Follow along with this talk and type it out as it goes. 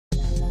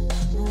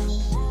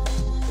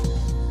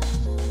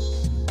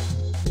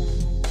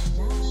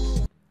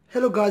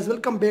Hello guys,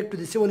 welcome back to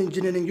the Civil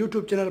Engineering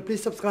YouTube channel.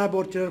 Please subscribe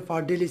our channel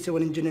for daily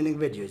civil engineering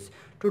videos.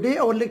 Today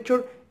our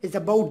lecture is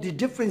about the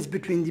difference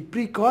between the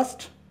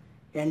pre-cost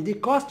and the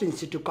cost in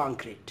situ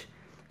concrete.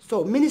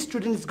 So many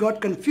students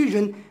got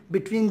confusion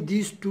between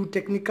these two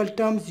technical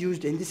terms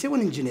used in the civil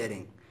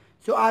engineering.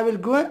 So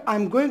I'm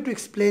going to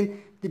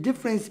explain the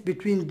difference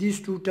between these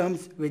two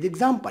terms with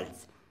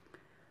examples.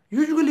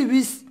 Usually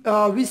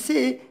we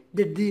say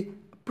that the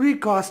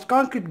precast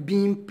concrete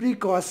beam,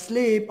 precast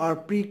slab or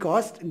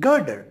precast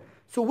girder.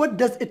 So what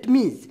does it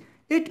mean?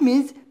 It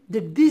means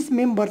that these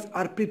members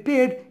are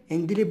prepared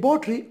in the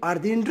laboratory or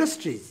the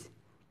industries.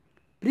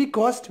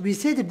 Precast, we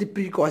say that the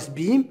precast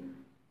beam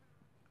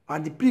or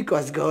the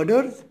precast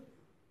girders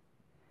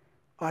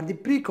or the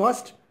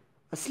precast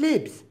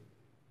slabs.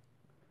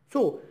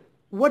 So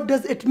what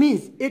does it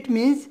mean? It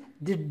means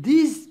that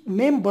these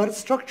members,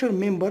 structural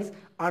members,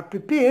 are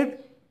prepared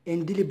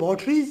in the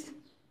laboratories,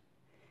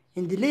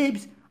 in the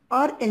labs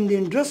or in the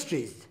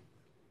industries.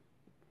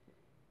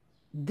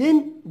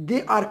 Then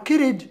they are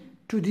carried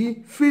to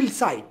the field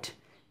site.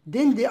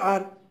 Then they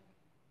are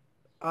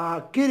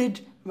carried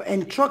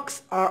in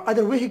trucks or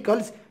other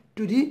vehicles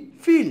to the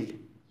field.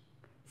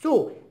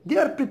 So they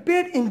are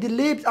prepared in the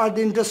labs or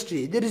the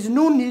industry. There is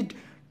no need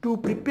to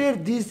prepare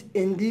these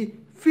in the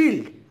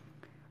field.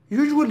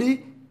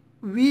 Usually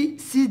we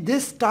see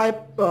this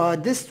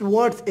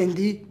words in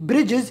the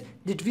bridges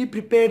that we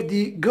prepare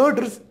the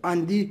girders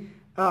and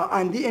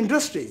the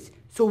industries.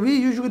 So we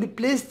usually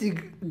place the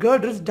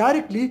girders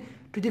directly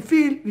to the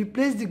field. We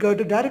place the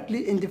girder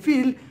directly in the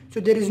field, so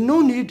there is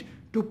no need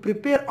to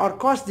prepare or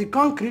cast the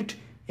concrete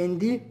in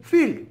the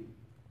field.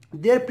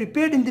 They are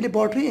prepared in the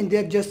laboratory and they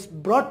are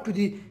just brought to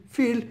the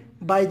field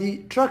by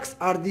the trucks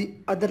or the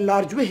other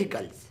large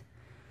vehicles.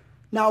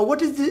 Now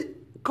what is the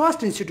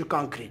cost in situ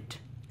concrete?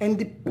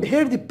 And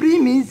here the pre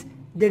means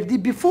that the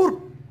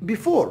before.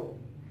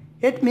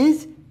 It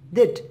means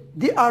that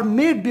they are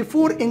made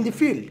before in the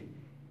field.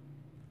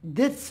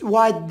 That's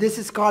why this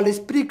is called as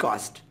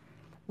precast.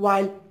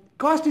 While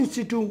cost in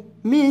situ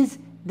means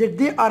that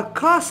they are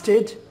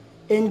casted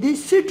in the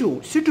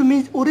situ. Situ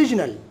means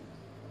original.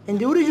 In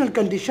the original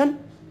condition,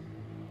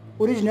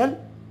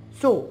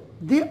 so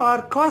they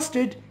are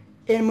casted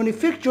and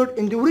manufactured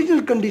in the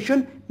original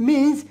condition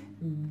means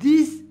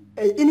these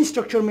any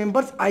structural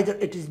members, either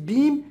it is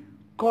beam,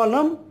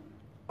 column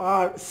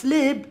or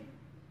slab,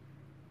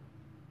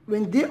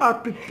 when they are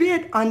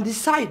prepared on the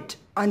site,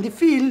 on the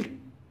field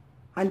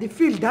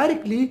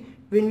directly,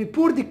 when we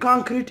pour the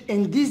concrete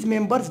in these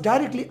members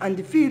directly on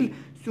the field,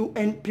 so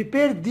and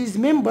prepare these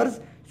members,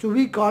 so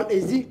we call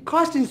as the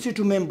cost in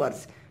situ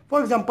members.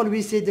 For example,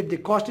 we say that the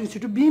cost in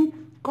situ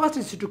beam, cost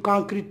in situ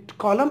concrete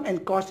column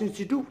and cost in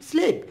situ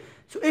slab.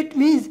 So it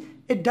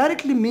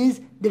directly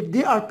means that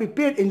they are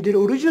prepared in their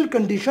original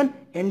condition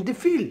in the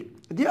field.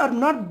 They are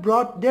not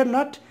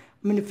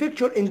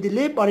manufactured in the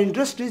lab or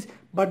industries,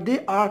 but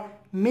they are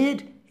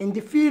made in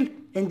the field,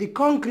 and the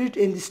concrete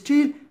and the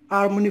steel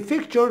are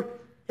manufactured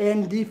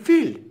in the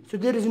field. So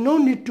there is no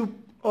need to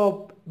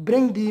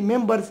bring the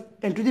members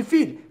into the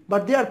field,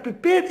 but they are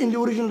prepared in the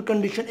original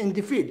condition in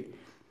the field.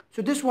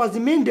 So this was the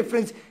main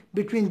difference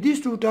between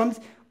these two terms,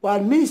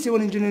 while many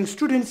civil engineering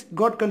students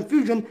got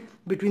confusion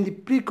between the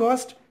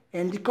precast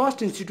and the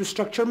cost in situ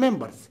structure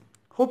members.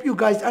 Hope you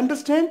guys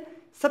understand.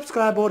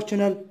 Subscribe our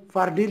channel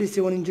for daily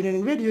civil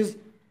engineering videos.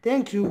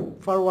 Thank you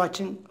for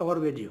watching our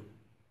video.